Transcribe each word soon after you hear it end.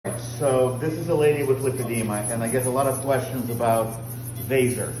So this is a lady with lipedema, and I get a lot of questions about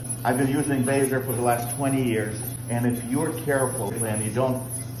VASER. I've been using VASER for the last 20 years, and if you're careful and you don't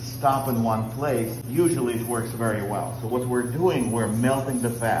stop in one place, usually it works very well. So what we're doing, we're melting the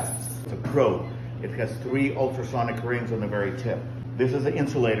fat. It's a probe. It has 3 ultrasonic rings on the very tip. This is the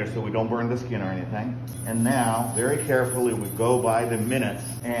insulator so we don't burn the skin or anything. And now, very carefully, we go by the minutes,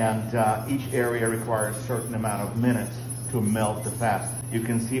 and each area requires a certain amount of minutes to melt the fat. You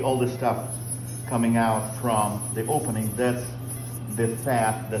can see all the stuff coming out from the opening. That's the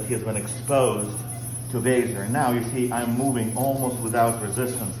fat that has been exposed to VASER. Now you see I'm moving almost without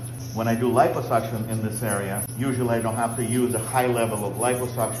resistance. When I do liposuction in this area, usually I don't have to use a high level of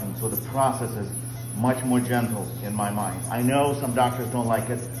liposuction, so the process is much more gentle in my mind. I know some doctors don't like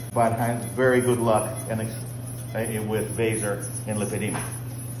it, but I have very good luck with VASER in lipedema.